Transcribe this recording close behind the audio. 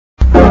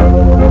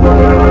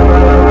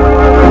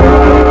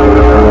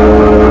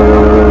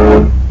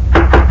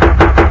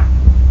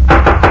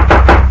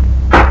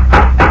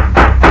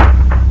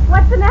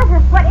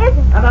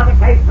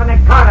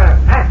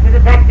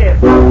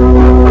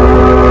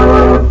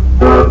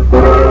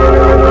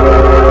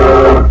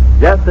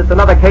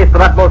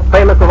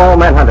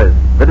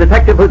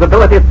whose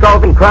ability at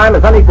solving crime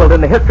is unequaled in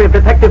the history of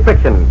detective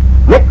fiction.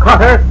 Nick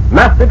Carter,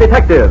 Master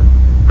Detective.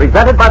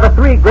 Presented by the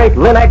three great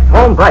Linex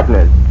home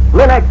brighteners.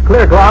 Linex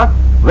Clear Gloss,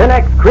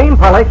 Linex Cream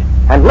Polish,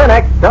 and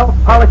Linex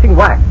Self-Polishing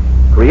Wax.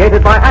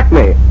 Created by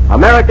Acme,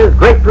 America's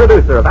great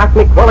producer of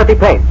Acme quality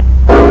paint.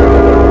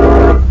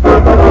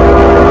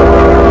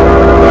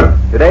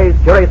 Today's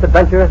curious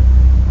adventure,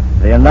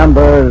 The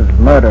Numbers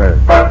Murders,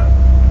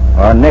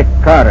 or Nick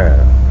Carter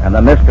and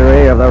the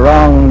Mystery of the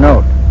Wrong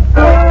Note.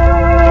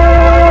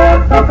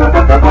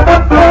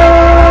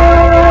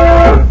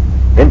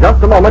 In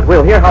just a moment,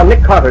 we'll hear how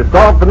Nick Carter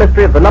solved the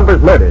mystery of the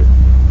Numbers Murders.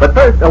 But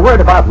first, a word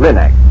about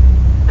Linex.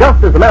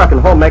 Just as American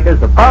homemakers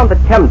have found that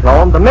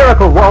Chemtone, the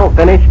miracle wall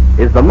finish,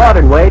 is the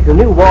modern way to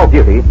new wall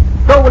beauty,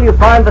 so will you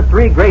find the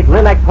three great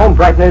Linex home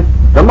brighteners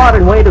the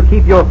modern way to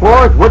keep your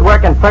floors,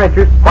 woodwork, and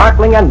furniture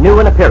sparkling and new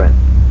in appearance.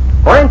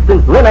 For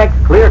instance, Linex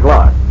Clear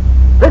Gloss.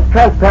 This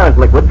transparent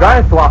liquid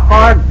dries to a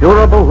hard,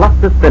 durable,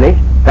 lustrous finish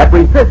that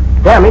resists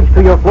damage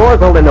to your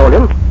floors or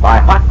linoleum by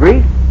hot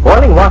grease,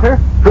 boiling water,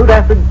 crude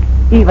acids,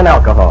 even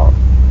alcohol.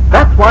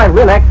 That's why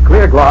Linex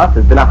Clear Gloss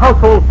has been a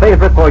household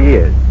favorite for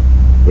years.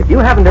 If you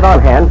haven't it on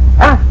hand,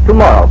 ask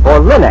tomorrow for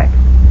Linex,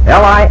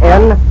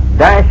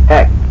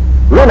 L-I-N-X,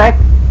 Linex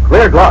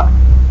Clear Gloss.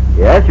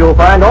 Yes, you'll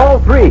find all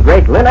three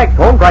great Linex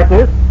home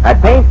brighteners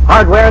at paint,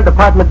 hardware, and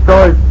department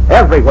stores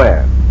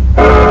everywhere.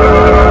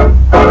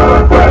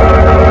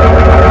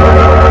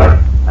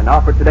 And now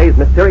for today's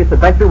mysterious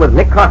adventure with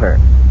Nick Carter.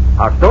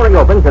 Our story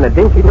opens in a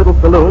dingy little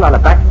saloon on a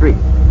back street.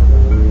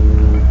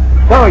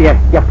 So, you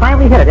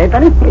finally hit it, eh,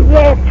 Benny?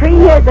 Yeah, 3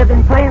 years I've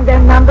been playing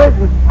them numbers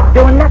and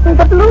doing nothing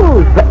but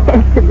lose. But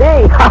since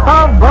today,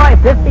 oh boy,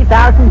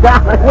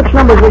 $50,000. Which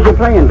numbers was you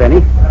playing,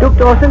 Benny? Duke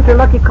Dawson's or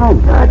Lucky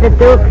Combs? The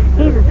Duke,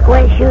 he's a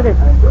square shooter.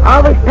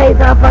 Always pays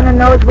off on the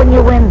nose when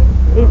you win.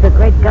 He's a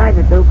great guy,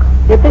 the Duke.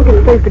 You think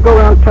it's safe to go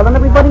around telling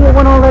everybody you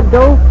won all that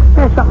dough?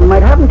 Something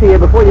might happen to you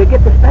before you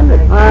get to spend it.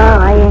 Well,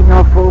 I ain't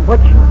no fool,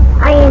 Butch.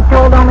 I ain't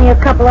told only a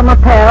couple of my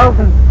pals,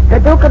 and the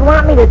Duke would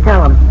want me to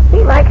tell him.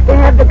 He likes to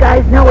have the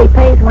guys know he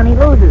pays when he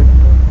loses.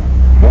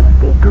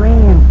 50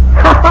 grand.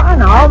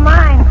 And all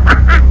mine.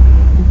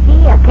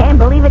 Gee, I can't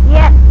believe it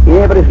yet.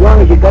 Yeah, but as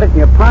long as you got it in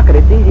your pocket,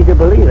 it's easy to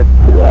believe it.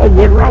 Yeah,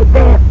 you're right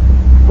there.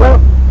 Well,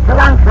 so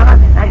long,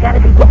 fellas. I gotta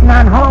be getting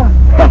on home.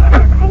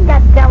 I got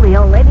to tell the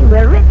old lady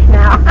we're rich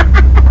now.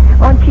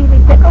 Won't she be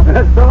tickled?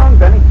 So long,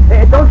 Benny.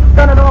 Hey, don't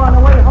spend it all on the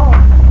way home.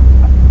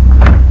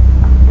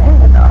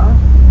 Spend it all?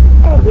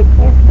 Hey, you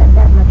can't spend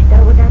that much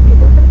dough without you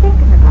do some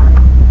thinking about it.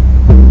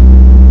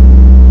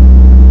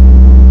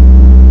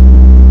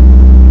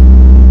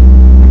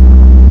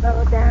 Slow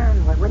down.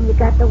 Well, when you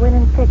got the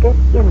winning ticket,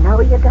 you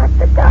know you got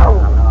the dough.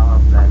 Hello,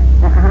 Benny.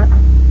 Uh-huh.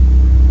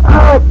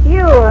 Oh, it's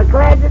you.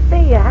 Glad to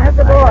see you. How's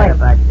the boy? I heard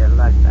about your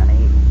luck,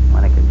 Benny.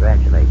 Want to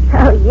congratulate you.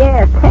 Oh,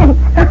 yeah, thanks.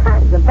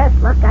 The best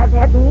luck I've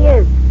had in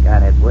years.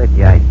 Got it with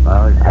you, I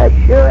suppose.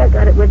 Sure, I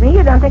got it with me.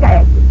 You don't think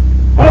I...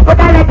 Hey, put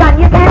down that gun.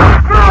 You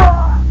can't...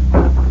 Ow!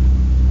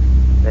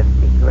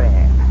 50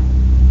 grand.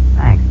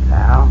 Thanks,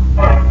 pal.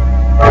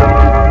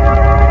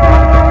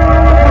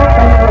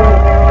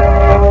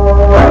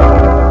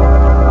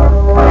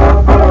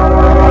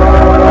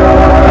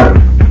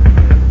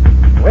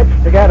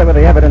 Which, together with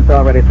the evidence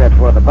already set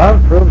forth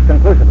above, proves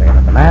conclusively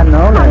that the man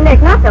known Oh, as...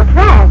 Nick, not so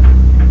fast.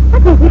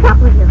 What can keep up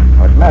with you?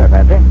 What's the matter,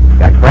 Patsy?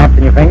 Got cramps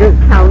in your fingers?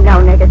 Oh,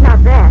 no, Nick, it's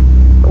not that.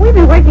 We've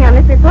been working on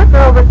this report for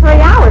over 3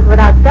 hours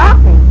without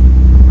stopping.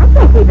 I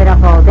can't keep it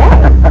up all day.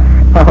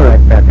 All right,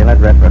 Patsy,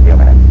 let's rest for a few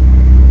minutes.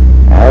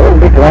 I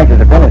wouldn't be too anxious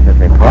to finish this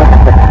report.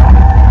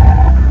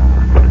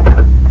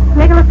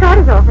 Nicholas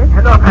Carter's office.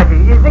 Hello, Patsy.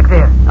 Is Nick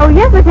there? Oh,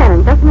 yes,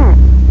 Lieutenant. Just a minute.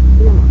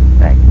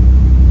 Thanks.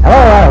 Hello,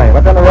 Riley.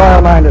 What's on the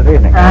royal mind this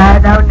evening?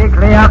 Now, Nick,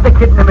 lay off the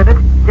kid in a minute.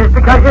 Just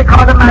because you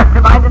caught a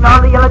mastermind and all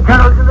the yellow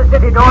journals in the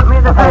city don't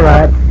mean the All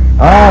right.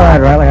 All right,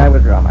 Riley, I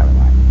withdraw my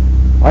remarks.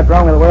 What's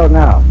wrong with the world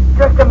now?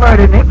 Just a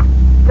murder, Nick.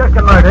 Just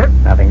a murder.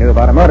 Nothing new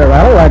about a murder,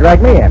 Riley. Why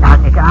drag me in? Now,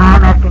 Nick,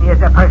 I'm asking you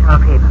as a personal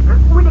favor.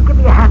 Will you give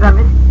me a hand on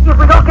this? If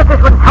we don't get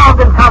this one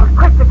solved and solved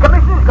quick, the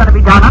commissioner's going to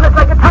be down on us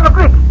like a ton of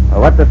bricks.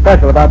 Well, what's so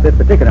special about this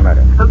particular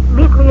murder?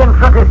 Meet me in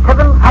front of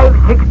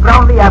 756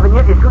 Brownlee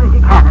Avenue as soon as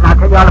you can, and I'll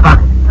tell you all about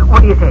it.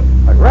 What do you say?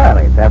 But,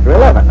 Riley, it's after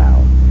 11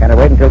 now. Can't I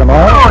wait until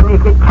tomorrow? Oh,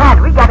 Nick, it can't.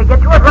 We got to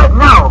get to it right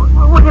now.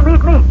 Would you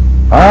meet me?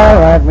 All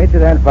right, meet you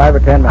then in 5 or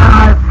 10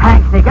 minutes.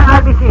 Thanks, Nick.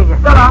 I'll be seeing you.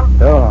 So long.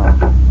 So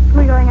long.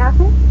 We're going out,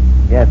 Nick?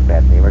 Yes,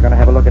 Patsy, we're going to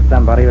have a look at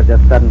somebody who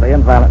just suddenly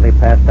and violently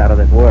passed out of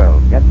this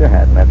world. Get your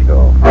hat and let's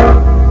go.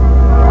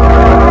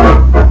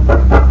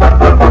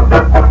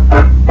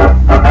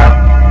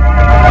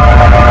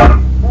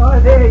 Oh,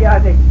 there you are,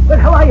 Nick. Well,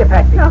 how are you,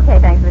 Patsy? Okay,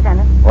 thanks,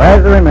 Lieutenant.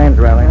 Where's the remains,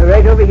 Riley?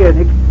 Right over here,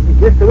 Nick.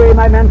 Just the way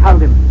my man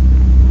found him.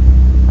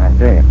 I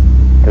see.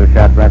 2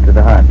 shots right to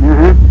the heart.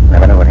 Uh-huh.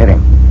 Never knew what hit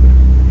him.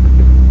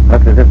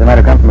 Looks as if the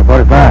matter comes from a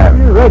 45.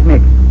 Right,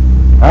 Nick.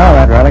 All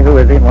right, Riley, who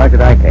is he and why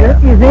should I care?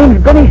 His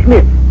name's Benny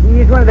Smith.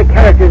 He's one of the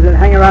characters that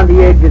hang around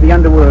the edge of the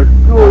underworld.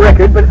 No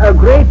record, but a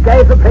great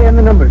guy for playing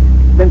the numbers.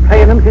 Been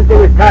playing them since they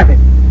were started.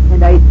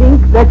 And I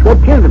think that's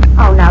what killed him.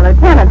 Oh, now,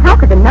 Lieutenant, how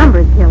could the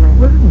numbers kill him?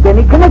 Well, then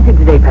he can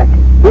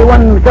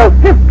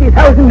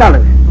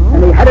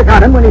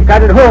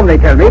got it home, they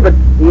tell me, but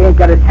he ain't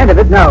got a cent of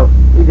it now.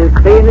 He's as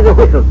clean as a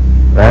whistle.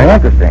 Very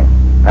interesting.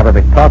 Never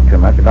been talked too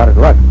much about his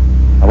luck.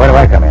 Now, where do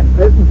I come in?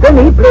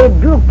 Benny played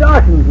Duke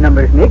Dawson's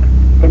numbers, Nick,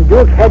 and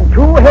Duke had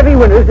 2 heavy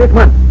winners this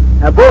month.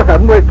 Now, both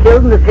of them were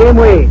killed in the same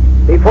way,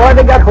 before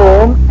they got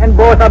home, and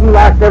both of them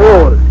lost their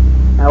rolls.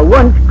 Now,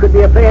 once could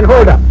be a playing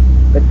hold-up,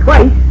 but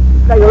twice,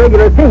 it's like a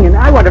regular thing, and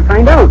I want to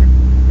find out.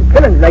 The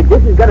killings like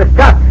this has got to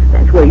stop.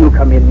 That's where you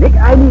come in, Nick.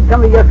 I need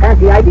some of your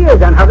fancy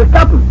ideas on how to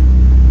stop them.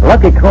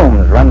 Lucky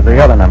Coombs runs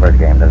the other numbers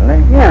game, doesn't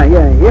he? Yeah.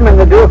 Him and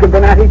the Duke have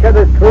been at each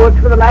other's throats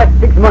for the last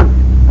 6 months.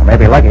 Well,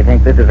 maybe Lucky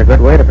thinks this is a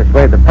good way to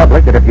persuade the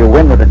public that if you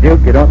win with the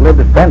Duke, you don't live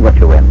to spend what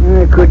you win.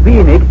 It could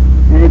be, Nick.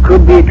 And it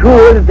could be,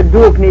 too, that the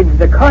Duke needs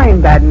the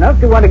coin bad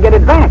enough to want to get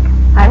it back.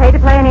 I'd hate to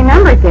play any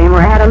numbers game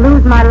where I had to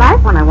lose my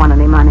life when I won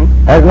any money.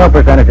 There's no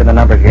percentage in the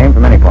numbers game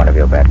from any point of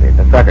view, Patsy. It's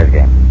a sucker's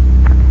game.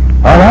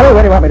 All right,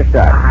 where do you want me to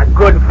start?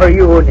 Good for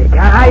you, Nick.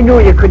 I knew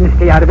you couldn't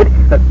stay out of it.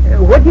 But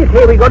what do you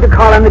say we go to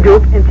call on the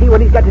Duke and see what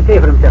he's got to say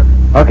for himself?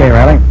 Okay,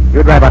 Riley.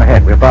 You drive on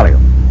ahead. We'll follow you.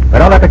 But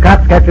don't let the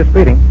cops catch you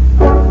speeding.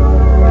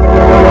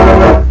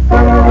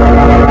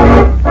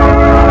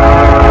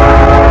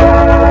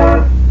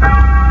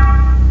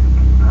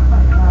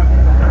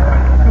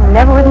 I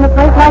never was in a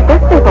place like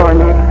this before,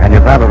 Nick. And you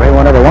probably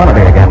won't ever want to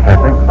be again,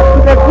 Patsy.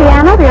 Is the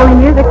piano the only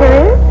music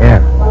there is? Yeah.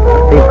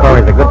 Steve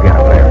Corey's a good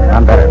piano player.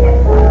 None better.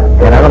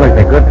 And not only is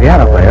he a good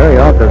piano player, he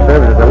also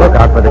serves as a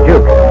lookout for the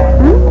Duke.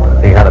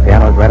 See how the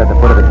piano is right at the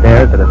foot of the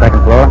stairs to the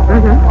second floor?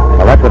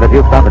 Well, that's where the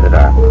Duke's offices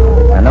are.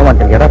 And no one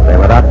can get up there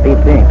without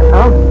Steve seeing it.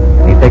 Oh.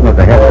 He signals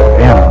ahead to the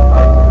piano.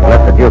 He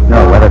lets the Duke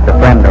know whether it's a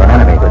friend or an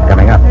enemy who's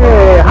coming up.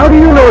 How do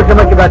you know so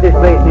much about this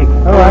place, Nick?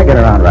 Oh, I get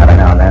around Riley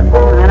now and then.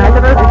 And I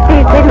suppose if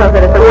Steve signals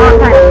that it's the wrong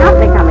kind of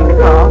company coming to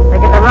call, they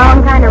get the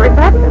wrong kind of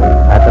reception.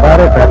 That's about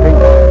it, Patsy.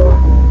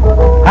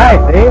 Hi,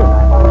 Steve.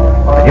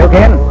 The Duke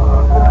in?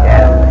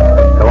 Yeah.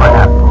 Go on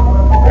up.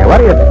 Hey, what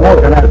are you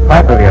smoking that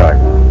pipe of yours?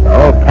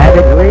 Old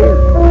cabbage leaves?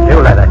 Shoe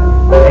leather.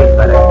 Tastes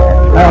better.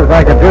 Smells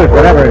like a deuce,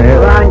 whatever it is.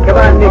 Come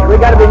on, Nick. We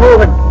got to be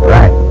moving.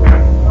 Right.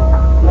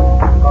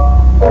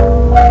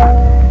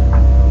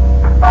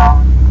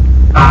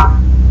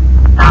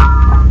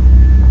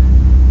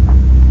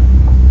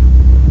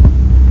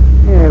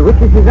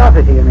 Which is his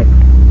office here, Nick?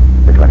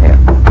 This one here.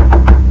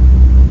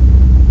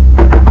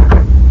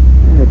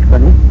 That's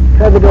funny.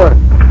 Try the door.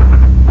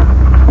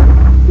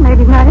 Maybe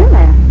he's not in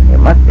there. He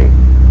must be.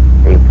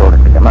 Steve told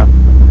us to come up.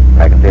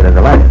 I can see there's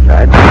a light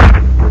inside.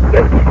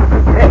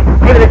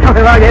 Maybe there's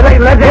something wrong here.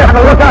 Let's have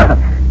a look out.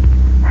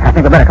 I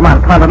think we better come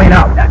on. Come on with me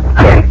now.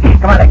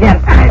 Come on again.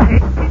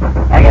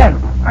 Again.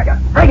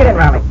 Break it in,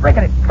 Riley. Break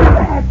it in.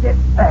 That's it.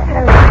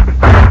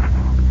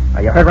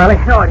 Are you hurt, Riley?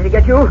 No, did he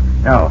get you?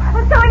 No.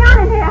 What's going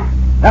on in here?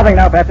 Nothing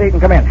now, Patsy. You can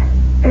come in.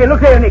 Hey,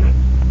 look there, Nick.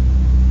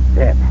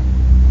 Dead.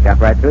 Shot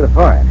right through the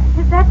forehead.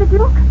 Is that the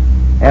Duke?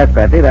 Yes,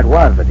 Patsy, that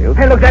was the Duke.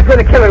 Hey, look, that's where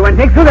the killer went,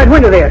 Nick. Through that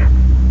window there.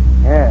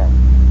 Yeah.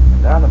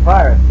 Down the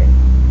fire escape.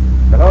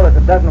 Below there's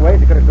a dozen ways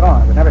he could have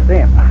gone. We'd never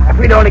see him. If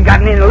we'd only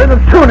gotten in a little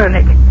sooner,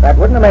 Nick. That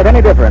wouldn't have made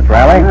any difference,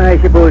 Riley.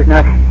 I suppose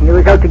not. He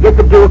was out to get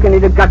the Duke, and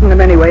he'd have gotten them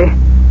anyway.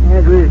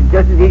 It was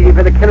just as easy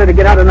for the killer to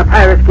get out on the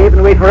fire escape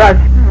and wait for us.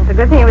 It's a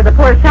good thing it was a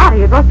poor shot, or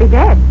you'd both be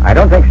dead. I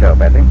don't think so,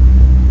 Patsy.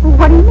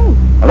 What do you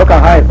mean? Well, look how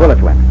high his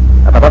bullets went.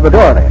 Up above the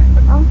door there.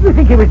 Oh, you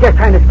think he was just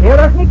trying to scare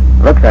us, Nick?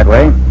 Looks that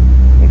way.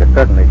 He could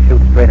certainly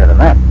shoot straighter than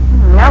that.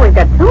 Now we've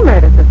got 2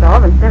 murders to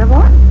solve instead of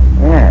 1.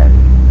 Yes.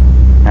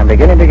 I'm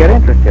beginning to get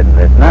interested in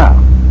this now.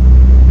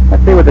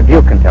 Let's see what the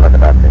Duke can tell us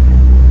about this.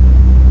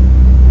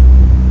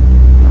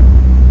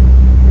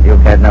 The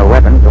Duke had no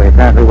weapon, so he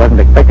apparently wasn't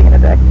expecting an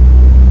attack.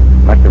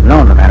 Must have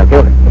known the man who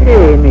killed him.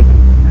 Hey, Nick.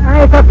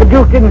 I thought the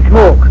Duke didn't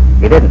smoke.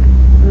 He didn't.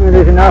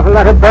 There's an awful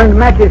lot of burned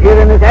matches here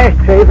in this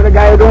ashtray for the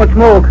guy who don't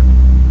smoke.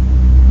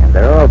 And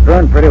they're all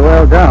burned pretty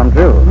well down,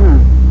 too.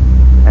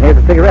 And here's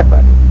a cigarette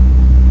butt.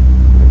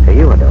 It's a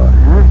humidor,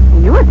 huh?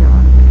 You a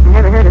dog? I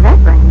never heard of that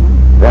brand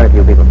name. Very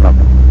few people smoke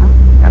them.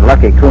 And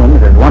Lucky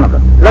Coombs is one of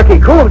them. Lucky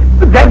Coombs?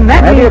 Then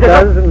that Maybe means it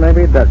does, and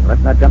maybe it doesn't.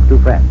 Let's not jump too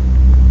fast.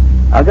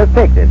 I'll just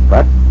take this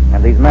butt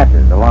and these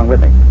matches along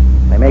with me.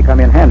 They may come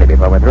in handy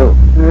before we're through.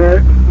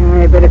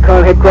 I better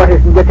call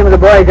headquarters and get some of the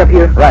boys up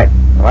here. Right.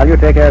 While you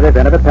take care of this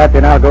end of it, Patsy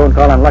and I'll go and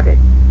call on Lucky.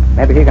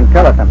 Maybe he can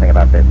tell us something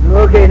about this.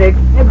 Okay, Nick.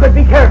 But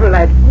be careful,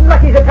 lad.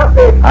 Lucky's a tough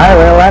baby. I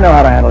will. I know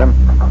how to handle him.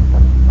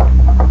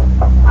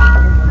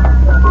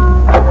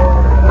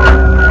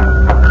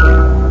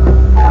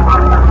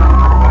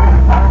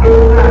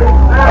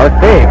 Oh,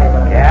 Steve.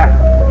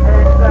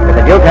 Yeah? Did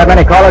the Duke have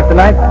many callers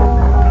tonight?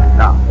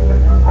 No.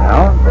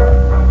 No?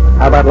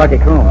 How about Lucky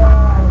Coombs?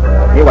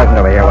 He wasn't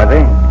over here, was he?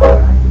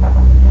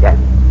 Yes.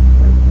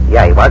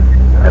 Yeah, he was.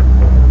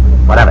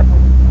 What of it?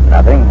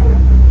 Nothing.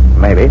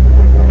 Maybe.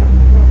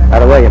 By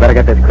the way, you better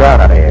get this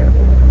crowd out of here.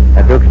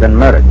 That Duke's been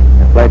murdered.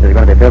 This place is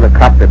going to be filled with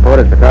cops,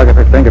 reporters,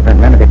 photographers, fingerprint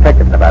men,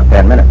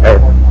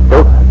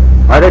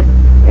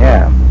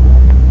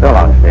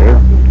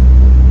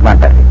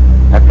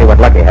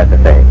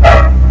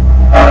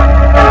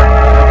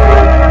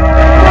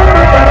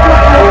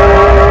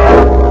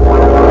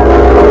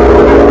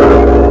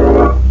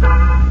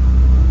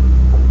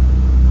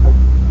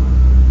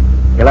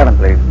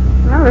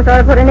 Probably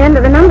sort of put an end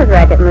to the numbers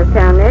racket in this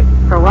town, Nick.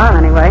 For a while,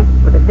 anyway.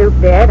 With the Duke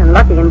dead and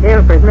Lucky in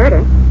jail for his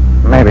murder.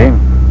 Maybe.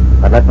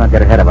 But let's not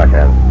get ahead of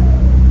ourselves.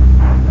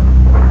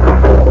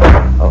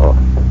 Oh,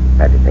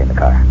 Patsy's in the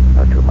car.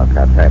 Those two monks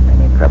outside may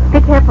mean trouble. Be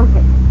careful,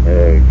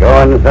 Nick.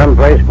 Going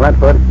someplace,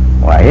 Flatfoot?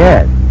 Why,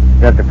 yes.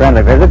 Just a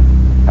friendly visit.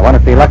 I want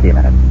to see Lucky a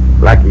minute.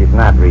 Lucky's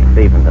not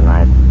receiving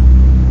tonight.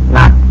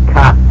 Not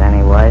cops,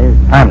 anyways.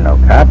 I'm no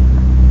cop.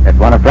 Just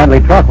want a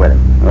friendly talk with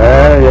him.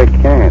 Well, you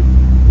can't.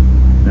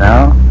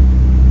 No?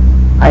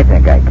 I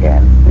think I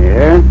can.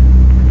 Yeah?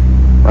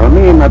 Well,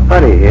 me and my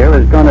buddy here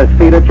is going to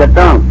see that you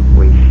don't.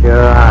 We sure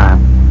are.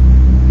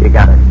 You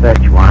got a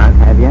search warrant,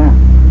 have you?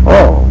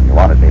 Oh, you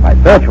want to see my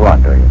search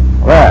warrant, do you?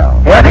 Well,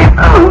 here it is.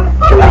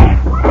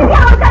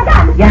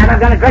 Yeah, I'm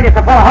going to drill you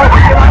so full of holes.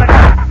 You want to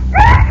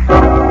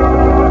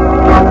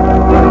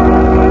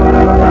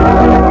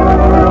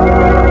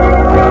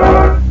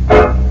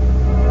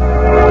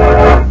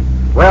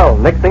Well,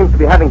 Nick seems to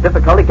be having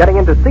difficulty getting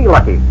in to see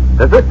Lucky.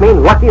 Does this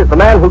mean Lucky is the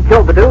man who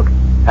killed the Duke?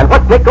 And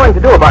what's Nick going to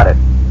do about it?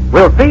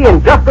 We'll see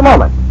in just a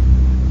moment.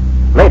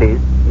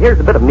 Ladies, here's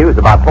a bit of news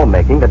about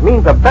homemaking that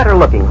means a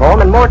better-looking home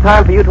and more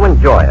time for you to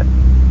enjoy it.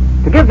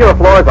 To give your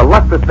floors a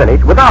lustrous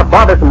finish without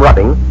bothersome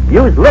rubbing,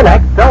 use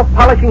Linex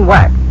Self-Polishing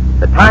Wax,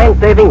 the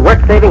time-saving,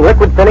 work-saving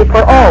liquid finish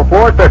for all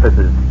floor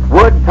surfaces,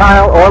 wood,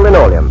 tile, or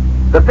linoleum.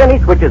 The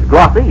finish which is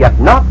glossy yet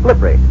not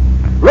slippery.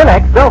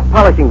 Linex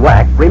Self-Polishing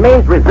Wax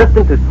remains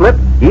resistant to slip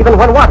even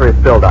when water is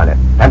spilled on it,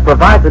 and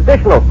provides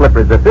additional slip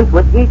resistance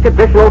with each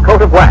additional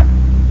coat of wax.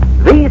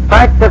 These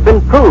facts have been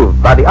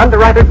proved by the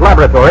underwriters'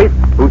 laboratories,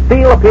 whose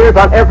seal appears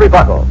on every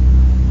bottle.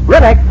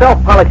 Linex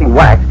Self-Polishing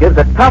Wax gives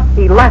a tough,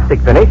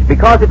 elastic finish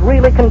because it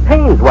really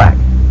contains wax,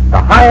 the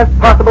highest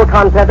possible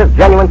content of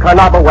genuine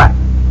carnauba wax.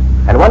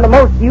 And when the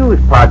most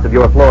used parts of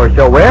your floors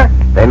show wear,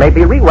 they may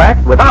be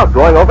re-waxed without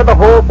going over the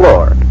whole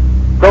floor.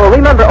 So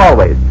remember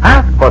always,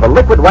 ask for the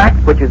liquid wax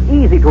which is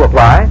easy to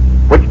apply,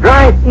 which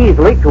dries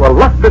easily to a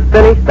lustrous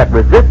finish that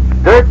resists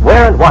dirt,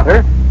 wear, and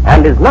water,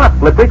 and is not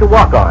slippery to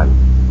walk on.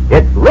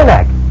 It's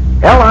Linex,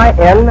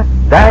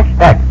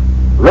 L-I-N-X,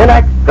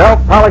 Linex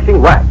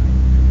Self-Polishing Wax.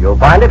 You'll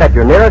find it at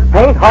your nearest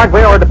paint,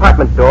 hardware, or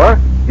department store,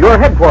 your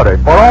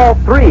headquarters for all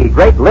three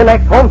great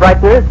Linex home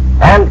brighteners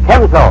and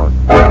Chemtones.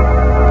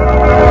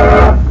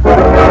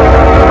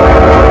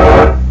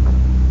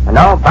 And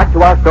now, back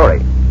to our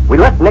story. We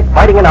left Nick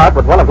fighting it out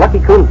with one of Lucky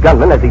Coon's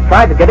gunmen as he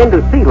tried to get in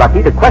to see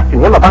Lucky to question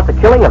him about the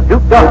killing of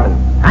Duke Johnson.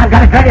 I'm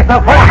going to drill you so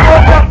full.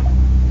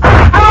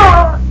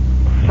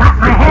 Shot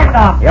my hand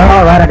off. You're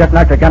all right. I just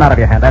knocked your gun out of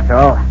your hand, that's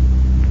all.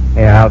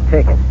 Here, I'll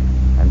take it.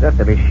 And just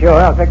to be sure,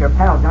 I'll take your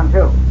pal's gun,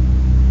 too.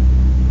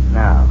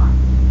 Now,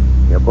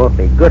 you'll both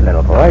be good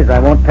little boys. I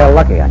won't tell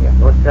Lucky on you.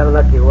 Won't tell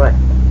Lucky what?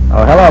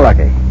 Oh, hello,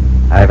 Lucky.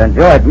 I've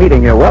enjoyed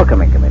meeting your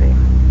welcoming committee.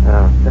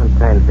 Oh,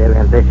 sometimes their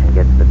ambition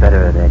gets the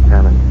better of their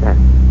common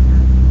sense.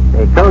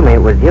 They told me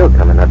it was you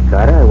coming up,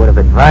 Carter. I would have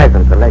advised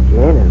them to let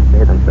you in and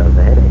save themselves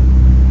a headache.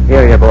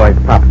 Here are your boys'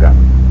 pop guns.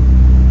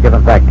 Give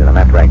them back to them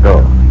after I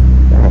go.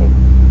 Thanks.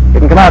 You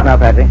can come out now,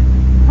 Patsy.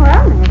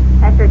 Well, Nick,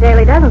 that's your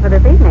daily dozen for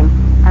this evening.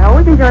 I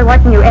always enjoy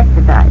watching you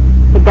exercise.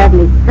 It does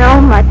me so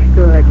much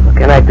good. What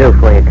can I do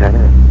for you,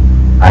 Carter?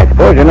 I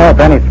suppose you know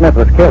Benny Smith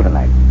was killed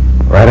tonight.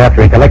 Right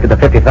after he collected the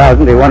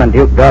 $50,000 he won in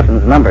Duke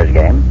Dawson's numbers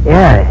game.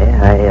 Yeah,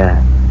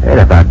 I heard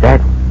about that.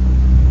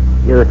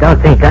 You don't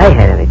think I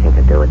had anything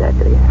to do with that,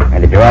 do you?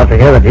 And did you also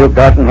hear that Duke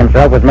Dawson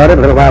himself was murdered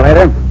a little while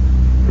later?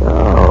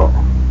 No.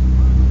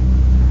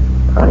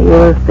 Oh,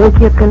 you think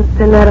you can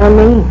pin that on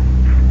me?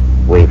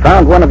 We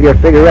found one of your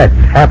cigarettes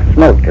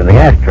half-smoked in the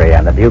ashtray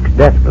on the Duke's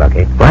desk,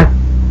 Lucky. What?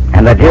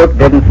 And the Duke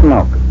didn't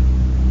smoke.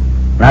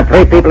 Not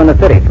 3 people in the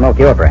city smoke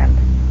your brand.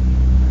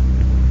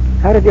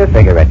 How did your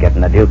cigarette get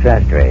in the Duke's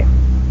ashtray?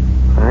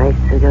 My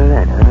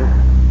cigarette, huh?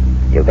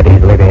 You could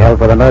easily be held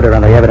for the murder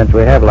on the evidence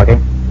we have, Lucky.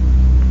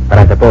 But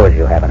I suppose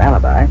you have an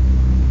alibi.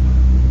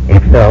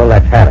 If so,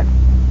 let's have it.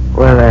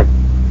 Well,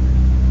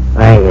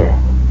 I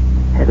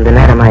hadn't been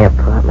out of my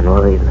apartment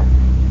all evening.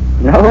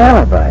 No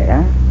alibi,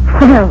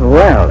 huh?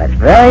 Well, that's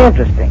very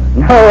interesting.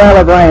 No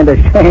alibi and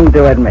ashamed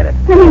to admit it.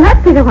 Then he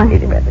must be the one.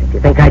 Easy, Betsy. If you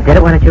think I did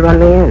it, why don't you run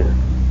me in?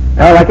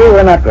 No, Lucky,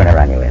 we're not going to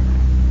run you in.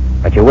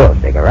 But you will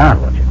stick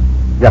around, won't you?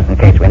 Just in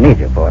case we need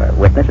you for a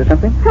witness or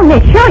something? Oh,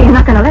 Nick, sure you're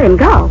not going to let him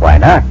go. Why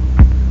not?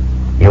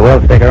 You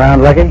will stick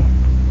around, Lucky?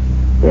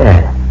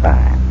 Yeah.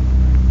 Fine.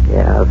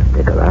 Yeah, I'll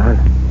stick around.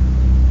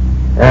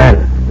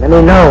 Let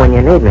me know when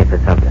you need me for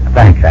something.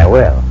 Thanks, I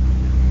will.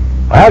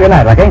 Well, good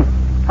night, Lucky.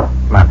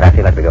 Come on,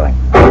 Patsy, let's be going.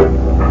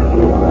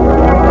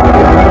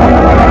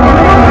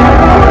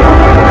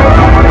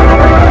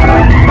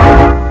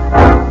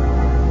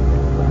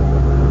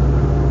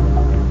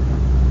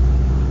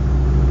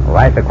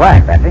 Why so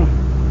quiet, Patsy?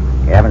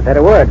 You haven't said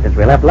a word since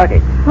we left Lucky.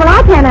 Well,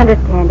 I can't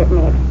understand it,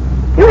 Nick.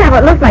 You have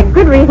what looks like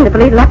good reason to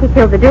believe Lucky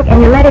killed the Duke,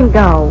 and you let him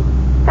go.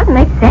 Doesn't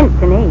make sense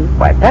to me.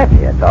 Why, Patsy,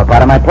 it's all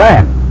part of my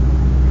plan.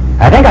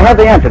 I think I have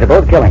the answer to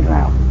both killings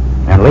now.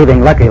 And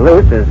leaving Lucky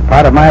loose is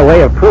part of my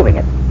way of proving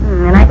it.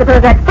 And I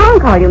suppose that phone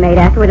call you made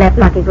after we left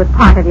Lucky's was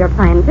part of your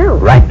plan, too.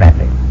 Right,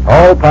 Patsy.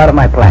 All part of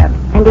my plan.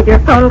 And And did your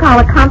phone call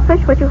accomplish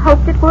what you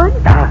hoped it would?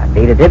 Ah,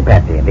 indeed it did,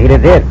 Patsy. Indeed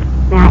it did.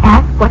 May I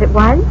ask what it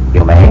was?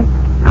 You may.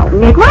 Oh,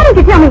 Nick, why don't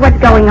you tell me what's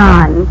going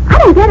on? I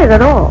don't get it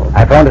at all.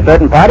 I phoned a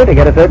certain party to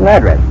get a certain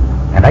address.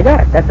 And I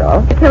got it, that's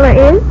all. The killer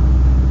is?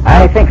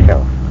 I think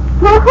so.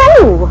 Well,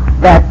 who?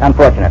 That,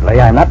 unfortunately,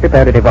 I'm not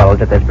prepared to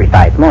divulge at this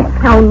precise moment.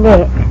 Oh,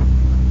 Nick.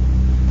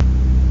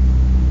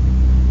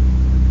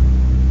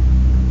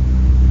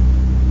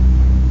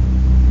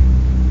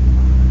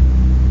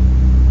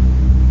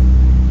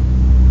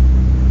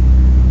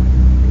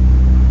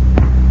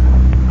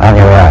 Well,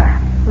 here we are.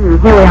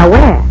 Here we are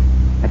where?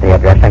 At the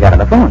address I got on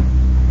the phone.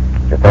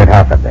 It's the third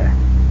house up there.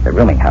 The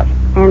rooming house.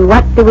 And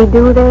what do we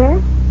do there?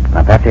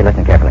 Now, Patsy,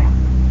 listen carefully.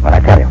 What I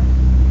tell you.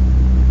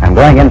 I'm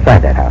going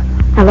inside that house.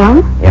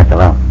 Alone? Yes,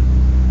 alone.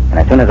 And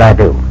as soon as I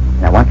do,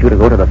 I want you to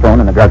go to the phone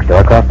in the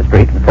drugstore across the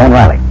street and phone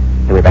Riley.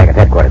 He'll be back at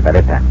headquarters by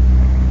this time.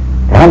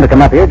 Tell him to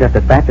come up here just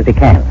as fast as he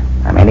can.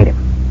 I may need him.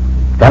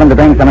 Tell him to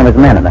bring some of his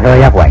men in the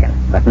hurry-up wagon,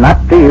 but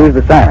not to use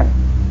the siren.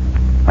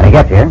 When he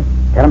gets here,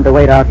 tell him to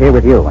wait out here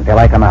with you until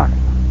I come out.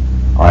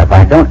 Or if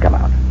I don't come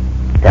out,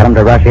 tell him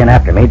to rush in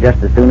after me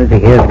just as soon as he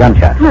hears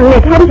gunshots. Oh,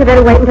 Nick, hadn't you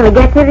better wait until he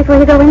gets here before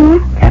you go in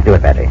there? Can't do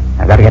it, Patsy.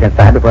 I've got to get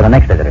inside before the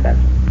next visitor does.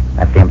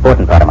 That's the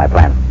important part of my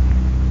plan.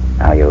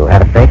 Now, you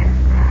have it straight?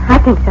 I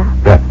think so.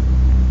 Good.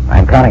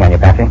 I'm counting on you,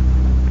 Patsy.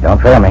 Don't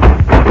fail me.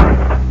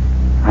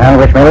 Well,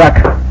 wish me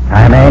luck.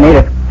 I may need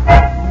it.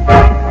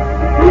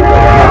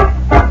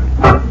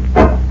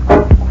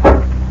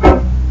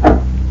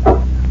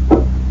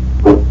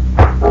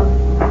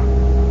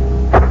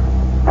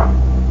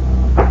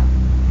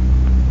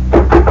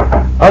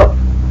 Oh,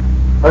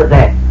 who's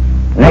there?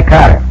 Nick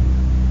Carter.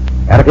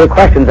 Got a few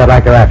questions I'd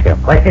like to ask you.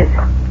 Questions?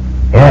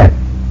 Yes.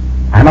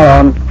 I'm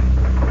alone.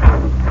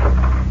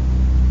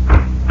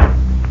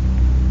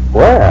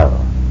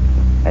 Well,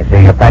 I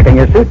see you're packing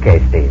your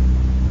suitcase, Steve.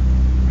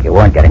 You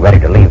weren't getting ready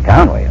to leave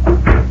town, were you?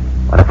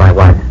 What if I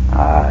was?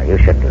 You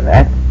shouldn't do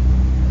that.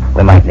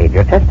 We might need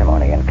your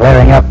testimony in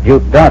clearing up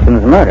Duke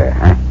Dawson's murder,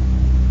 huh?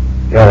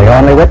 You're the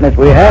only witness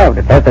we have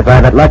to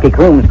testify that Lucky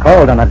Coombs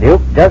called on the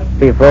Duke just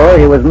before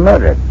he was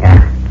murdered. Yeah,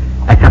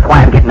 that's just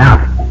why I'm getting out.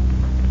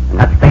 I'm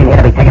not staying here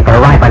to be taken for a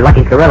ride by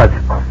lucky gorillas.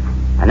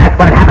 And that's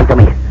what had happened to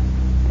me.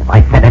 If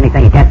I said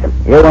anything against him...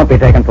 You won't be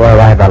taken for a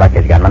ride by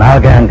Lucky's gunman,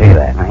 I'll guarantee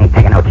that. I ain't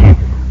taking no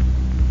chances.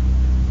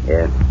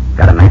 Yeah,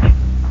 got a match?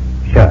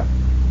 Sure.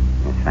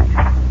 Yes, thanks.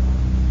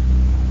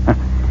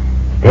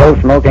 Still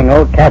smoking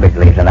old cabbage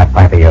leaves in that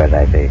pipe of yours,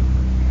 I see.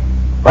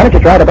 Why don't you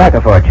try tobacco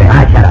for a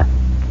change? Shut up.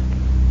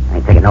 I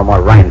ain't taking no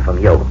more riding from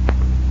you.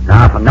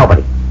 No, from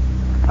nobody.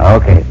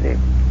 Okay, Steve.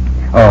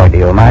 Oh, do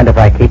you mind if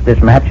I keep this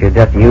match you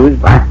just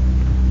used? What?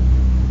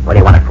 What do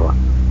you want it for?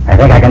 I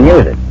think I can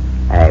use it.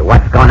 Hey,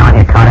 what's going on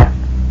here, Carter?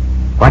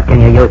 What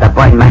can you use a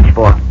burn match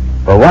for?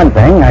 For one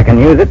thing, I can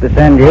use it to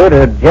send you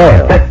to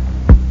jail.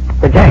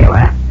 To jail,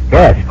 huh?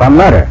 Yes, for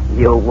murder.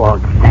 You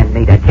won't send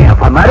me to jail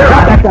for murder.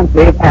 Drop that gun,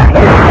 Steve. Give me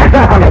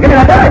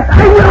that gun.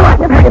 I will.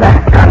 Give me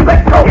that gun.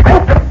 Let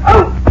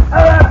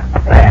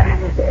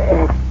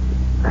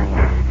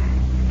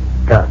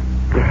go.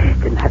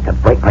 Didn't have to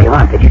break my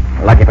arm, did you?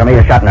 Lucky for me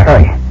you shot in a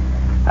hurry.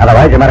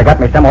 Otherwise, you might have got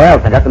me somewhere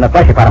else and just in the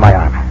fleshy part of my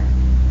arm.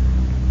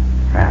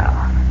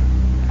 Now,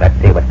 let's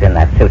see what's in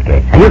that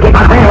suitcase. And you keep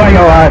on staying where you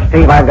are,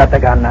 Steve. I've got the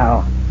gun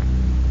now.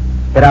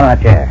 Sit down on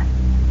a chair.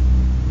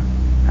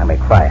 Now be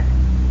quiet.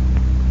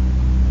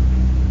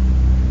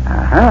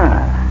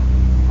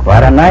 Aha.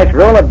 Quite a nice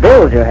roll of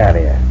bills you have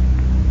here.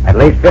 At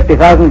least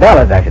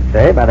 $50,000, I should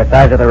say, by the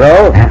size of the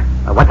roll. Yeah?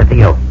 Well, what's it to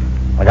you?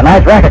 It was a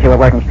nice racket you were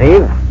working,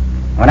 Steve.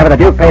 Whenever the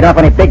Duke paid off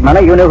any big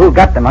money, you knew who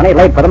got the money,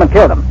 laid for them, and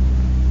killed them.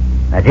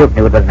 The Duke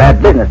knew it was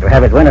bad business to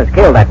have his winners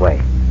killed that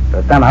way.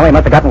 So somehow he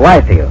must have gotten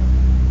wise to you.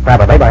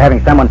 Probably by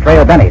having someone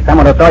trail Benny,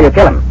 someone who saw you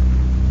kill him.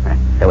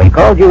 So he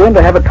called you in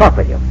to have a talk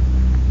with you.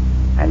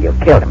 And you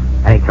killed him.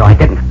 Hey, so I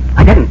didn't.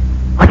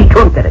 Lucky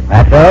Coombs did it.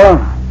 That's so?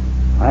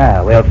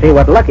 Well, we'll see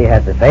what Lucky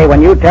has to say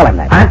when you tell him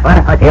that.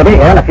 What? He'll be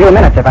here in a few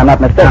minutes, if I'm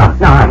not mistaken.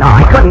 No,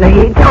 I couldn't.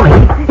 He killed me.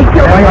 He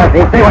killed me. Stay where you are,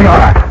 Steve. Stay where you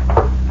are.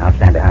 I'll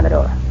stand behind the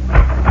door.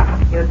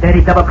 You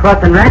dirty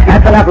double-crossing rat.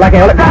 That's enough, Lucky.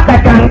 Drop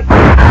that gun.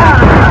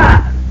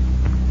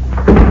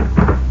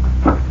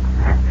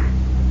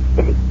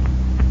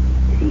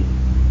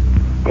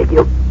 Did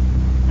you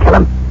kill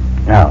him?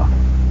 No.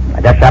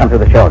 I just shot him through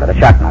the shoulder. The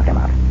shot knocked him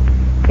out.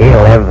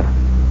 He'll live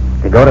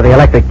to go to the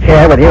electric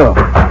chair with you.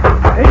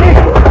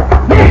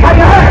 Nick, are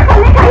you hurt?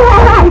 Nick, are you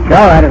all right? It's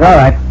all right. It's all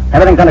right.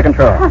 Everything's under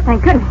control. Oh,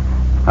 thank goodness.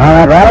 All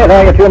right, Riley. There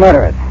are your two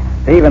murderers.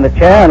 Steve in the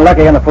chair and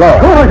Lucky on the floor.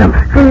 Two of them.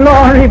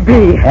 Glory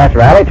be. Yes,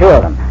 Riley. Two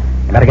of them.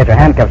 You better get your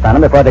handcuffs on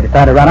them before they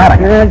decide to run out on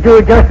you.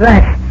 Do just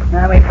that.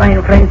 Now, my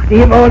fine friend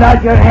Steve, hold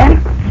out your hand.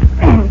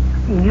 And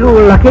you,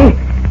 Lucky,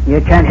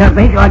 you can't help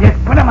me, so I'll just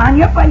put them on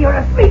you while you're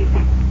asleep.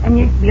 And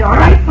you'll be all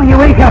right when you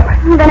wake up.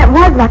 Then it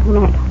was Lucky,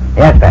 Nick.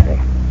 Yes, Patsy.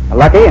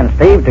 Lucky and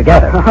Steve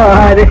together.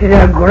 Oh, this is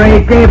a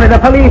great day for the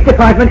police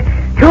department.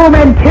 2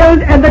 men killed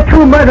and the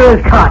 2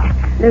 murderers caught.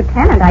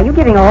 Lieutenant, are you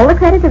giving all the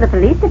credit to the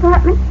police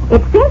department?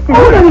 It seems to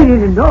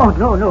me... No,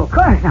 of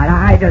course not.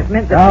 I just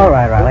meant that... All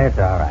right, Riley, it's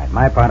all right.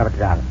 My part of it's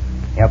done.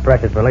 Your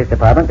precious police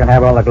department can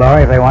have all the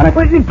glory if they want it.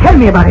 Well, tell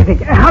me about it, Nick.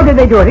 How did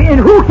they do it?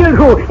 And who killed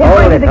who?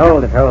 And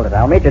Hold it.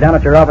 I'll meet you down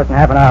at your office in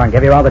half an hour and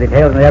give you all the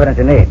details and the evidence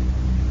you need.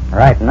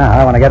 Right now,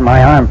 I want to get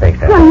my arm fixed.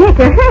 Well, Nick,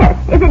 you're hurt.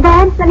 Is it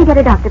bad? Let me get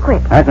a doctor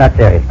quick. That's not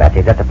serious, Patsy.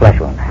 It's just a flesh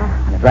wound.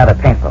 And it's rather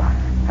painful.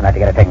 I'd like to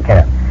get it taken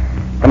care of.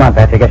 Come on,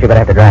 Patsy. Guess you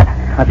better have to drive.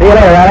 I'll see you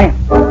later, Riley.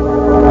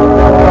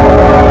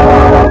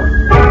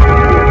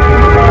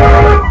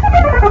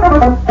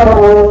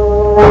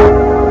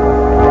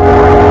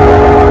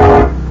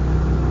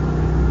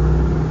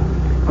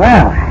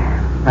 Well,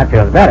 that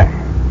feels better.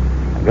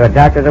 A good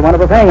doctor's a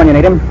wonderful thing when you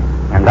need him.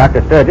 And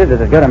Dr. Sturgis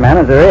is as good a man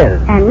as there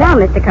is. And now,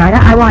 Mr. Carter,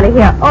 I want to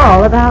hear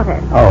all about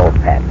it. Oh,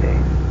 Patsy.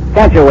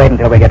 Can't you wait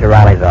until we get to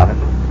Riley's office?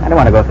 I don't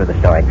want to go through the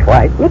story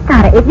twice. Nick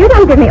Carter, if you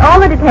don't give me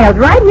all the details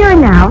right here and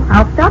now,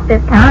 I'll stop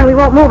this car and we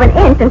won't move an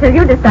inch until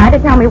you decide to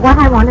tell me what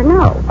I want to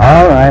know.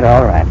 All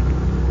right.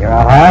 You're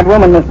a hard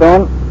woman, Miss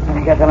Bowen.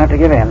 I guess I'll have to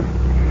give in.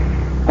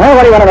 Well,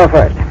 what do you want to know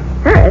first?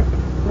 First,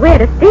 where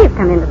does Steve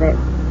come into this?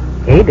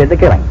 He did the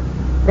killing.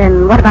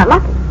 Then what about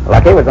Lucky?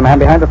 Lucky was the man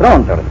behind the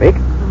throne, so to speak.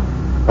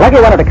 Lucky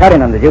wanted to cut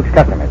in on the Duke's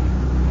customers,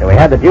 so he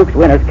had the Duke's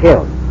winners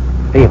killed.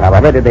 Steve,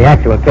 however, did the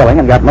actual killing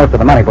and got most of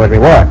the money for his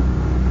reward.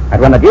 But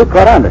when the Duke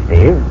caught on to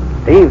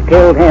Steve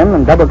killed him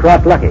and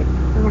double-crossed Lucky.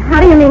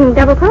 How do you mean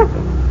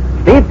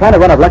double-crossing? Steve planted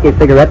one of Lucky's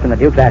cigarettes in the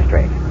Duke's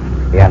ashtray.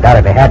 He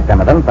undoubtedly had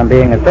some of them from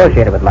being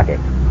associated with Lucky.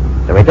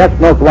 So he just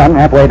smoked one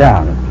halfway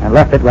down and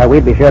left it where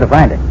we'd be sure to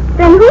find it.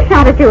 Then who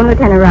shot at you and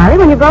Lieutenant Riley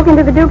when you broke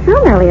into the Duke's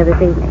room earlier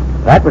this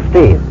evening? That was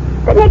Steve.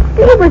 But Nick,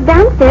 Steve was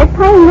downstairs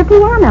playing the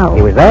piano.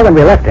 He was there when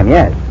we left him,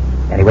 yes.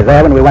 And he was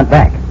there when we went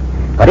back.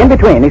 But in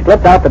between, he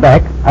slipped out the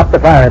back, up the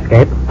fire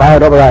escape,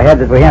 fired over our heads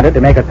as we entered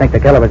to make us think the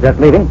killer was just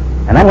leaving,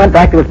 and then went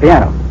back to his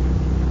piano.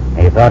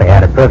 He thought he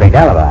had a perfect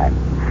alibi.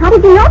 How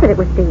did you know that it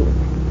was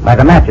Steve? By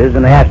the matches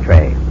in the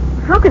ashtray.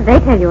 How could they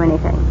tell you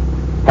anything?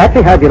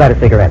 Patsy, how'd you light a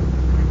cigarette?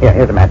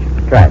 Here's a match.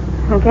 Try it.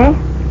 Okay.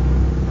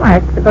 Well,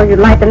 I suppose you'd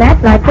light the match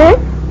like this,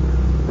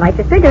 light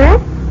your cigarette,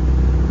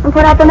 and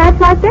put out the match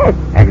like this.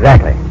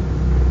 Exactly.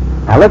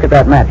 Now look at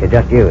that match you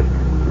just used.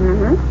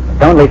 Mm-hmm.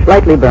 It's only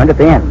slightly burned at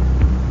the end.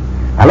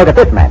 Now look at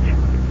this match,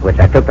 which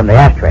I took from the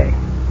ashtray.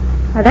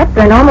 Well, that's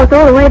burned almost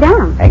all the way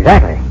down.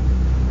 Exactly.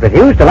 It was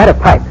used to light a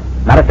pipe,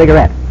 not a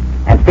cigarette.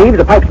 And Steve's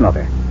a pipe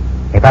smoker.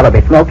 He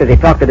probably smoked as he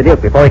talked to the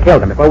Duke before he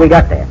killed him, before we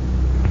got there.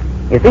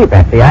 You see,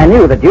 Patsy, I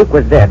knew the Duke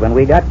was dead when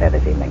we got there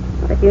this evening.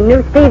 But if you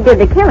knew Steve did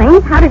the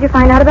killing, how did you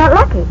find out about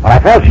Lucky? Well, I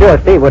felt sure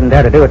Steve wouldn't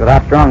dare to do it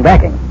without strong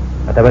backing.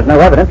 But there was no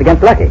evidence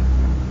against Lucky.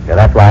 So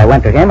that's why I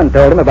went to him and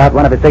told him about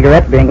one of his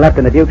cigarettes being left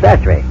in the Duke's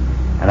ashtray.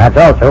 And that's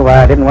also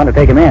why I didn't want to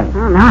take him in.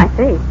 Oh, now I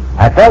see.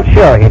 I felt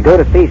sure he'd go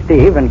to see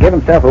Steve and give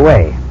himself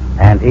away.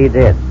 And he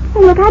did. Hey,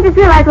 look, I just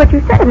realized what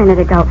you said a minute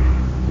ago.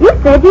 You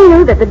said you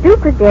knew that the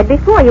Duke was dead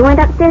before you went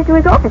upstairs to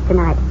his office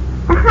tonight.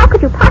 Now, how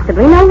could you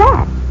possibly know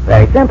that?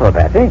 Very simple,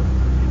 Patsy.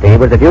 Steve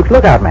was the Duke's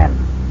lookout man.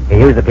 He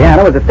used the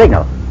piano as a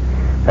signal.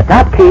 The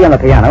top key on the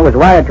piano was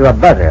wired to a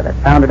buzzer that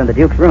sounded in the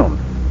Duke's room.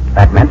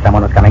 That meant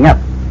someone was coming up.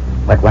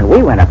 But when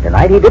we went up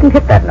tonight, he didn't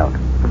hit that note.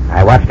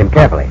 I watched him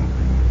carefully.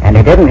 And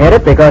he didn't hit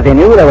it because he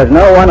knew there was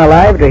no one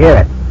alive to hear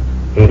it.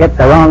 He hit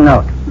the wrong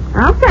note.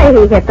 I'll say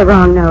he hit the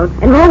wrong note,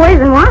 in more ways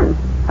than one.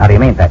 How do you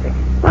mean, Patsy?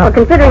 Well,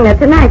 considering that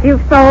tonight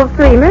you've solved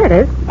 3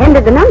 murders,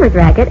 ended the numbers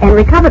racket, and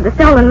recovered the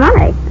stolen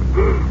money,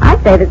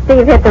 I'd say that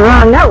Steve hit the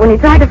wrong note when he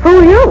tried to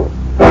fool you.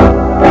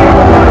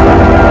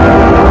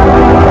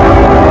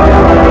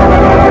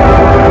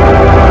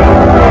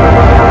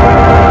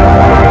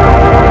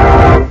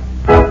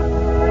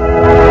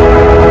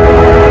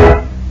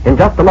 In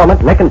just a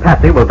moment, Nick and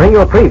Patsy will bring you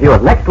a preview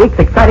of next week's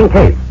exciting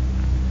case.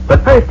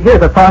 But first,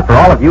 here's a thought for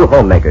all of you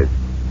homemakers.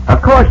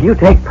 Of course, you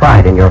take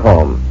pride in your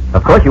home.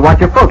 Of course, you want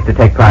your folks to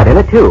take pride in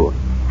it, too.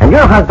 And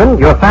your husband,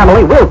 your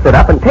family, will sit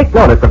up and take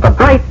notice of the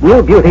bright,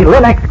 new beauty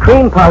Linex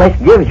Cream Polish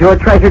gives your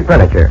treasured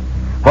furniture.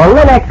 For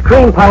Linex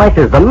Cream Polish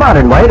is the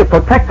modern way to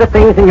protect the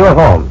things in your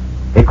home.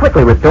 It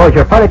quickly restores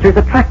your furniture's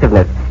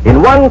attractiveness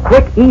in one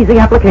quick, easy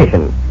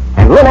application.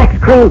 And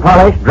Linex Cream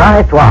Polish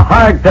dries to a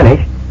hard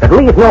finish that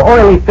leaves no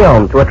oily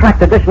film to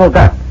attract additional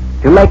dust,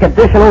 to make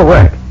additional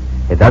work.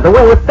 It does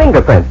away with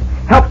fingerprints,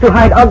 helps to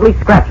hide ugly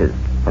scratches,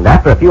 and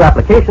after a few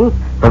applications,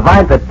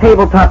 provides a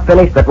tabletop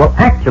finish that will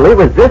actually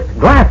resist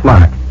glass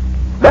marks.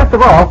 Best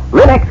of all,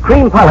 Linex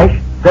Cream Polish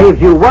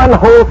saves you one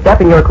whole step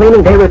in your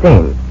cleaning day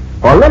routine.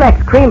 For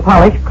Linex Cream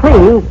Polish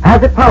cleans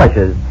as it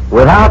polishes,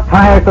 without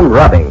tiresome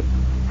rubbing.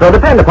 So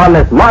depend upon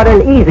this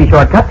modern, easy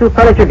shortcut to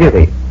furniture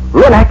beauty.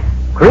 Linex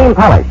Cream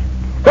Polish.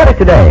 Get it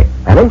today,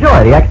 and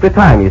enjoy the extra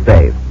time you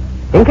save.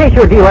 In case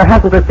your dealer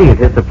hasn't received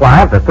his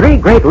supply of the 3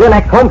 great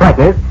Linex home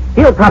brighteners,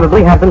 he'll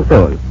probably have them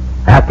soon.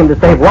 Ask him to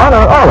save one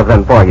or all of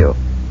them for you.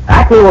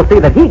 Acme will see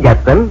that he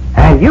gets them,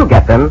 and you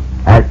get them,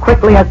 as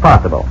quickly as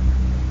possible.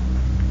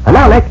 And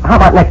now, Nick, how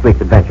about next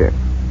week's adventure?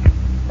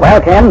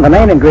 Well, Ken, the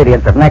main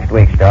ingredients of next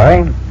week's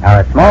story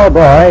are a small boy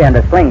and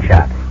a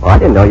slingshot. Well, I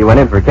didn't know you went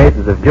in for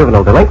cases of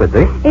juvenile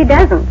delinquency. He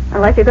doesn't,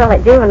 unless you call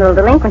it juvenile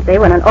delinquency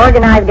when an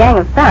organized gang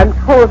of thugs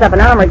holds up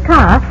an armored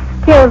car,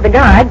 kills the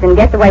guards, and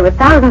gets away with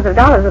thousands of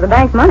dollars of the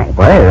bank's money.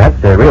 Well, hey,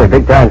 that's really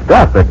big-time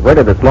stuff, but where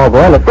did the small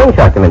boy and the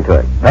slingshot come into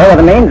it? They were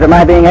the means of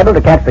my being able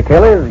to catch the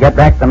killers, get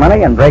back the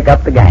money, and break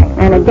up the gang.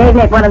 And it gave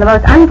Nick one of the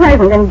most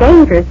unpleasant and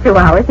dangerous 2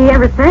 hours he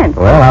ever spent.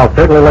 Well, I'll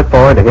certainly look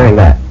forward to hearing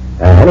that.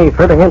 Any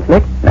further hints,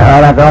 Nick? No,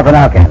 that's all for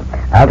now, Ken.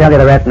 I'll tell you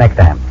the rest next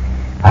time.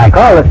 I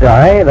call the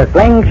story The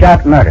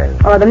Slingshot Murders.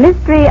 Or The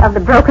Mystery of the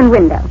Broken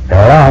Window. So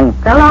long.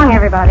 So long,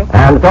 everybody.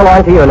 And so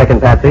long to you, Nick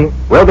and Patsy.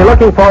 We'll be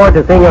looking forward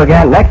to seeing you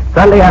again next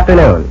Sunday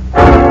afternoon.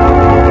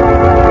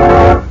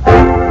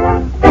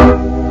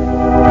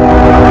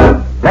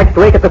 Next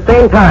week at the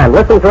same time,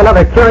 listen to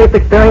another curious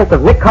experience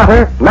of Nick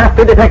Carter,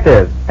 Master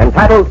Detective,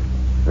 entitled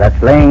The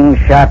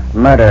Slingshot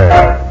Murder.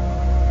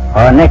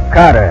 Or Nick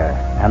Carter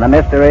and the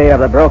Mystery of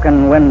the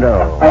Broken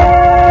Window.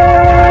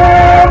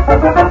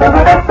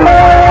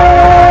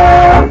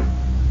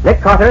 Nick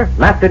Carter,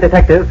 Master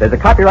Detective, is a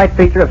copyright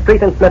feature of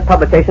Street and Smith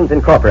Publications,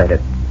 Incorporated.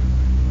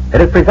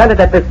 It is presented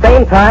at this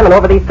same time and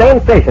over these same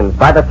stations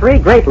by the three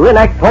great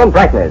Linex home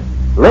brighteners,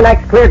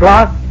 Linex Clear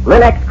Gloss,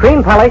 Linex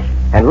Cream Polish,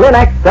 and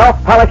Linex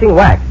Self-Polishing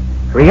Wax,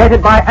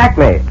 created by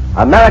Acme,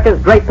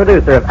 America's great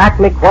producer of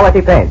Acme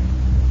quality paints.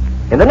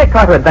 In the Nick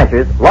Carter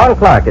Adventures, Lon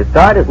Clark is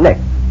starred as Nick.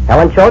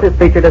 Helen Choate is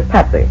featured as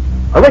Patsy.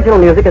 Original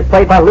music is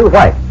played by Lou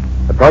White.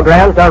 The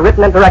programs are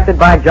written and directed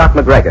by Jock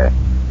McGregor.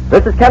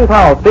 This is Ken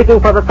Powell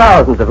speaking for the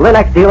thousands of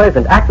Linex dealers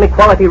and Acme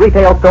quality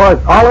retail stores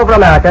all over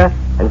America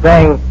and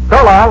saying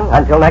so long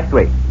until next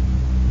week.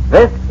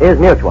 This is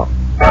Mutual.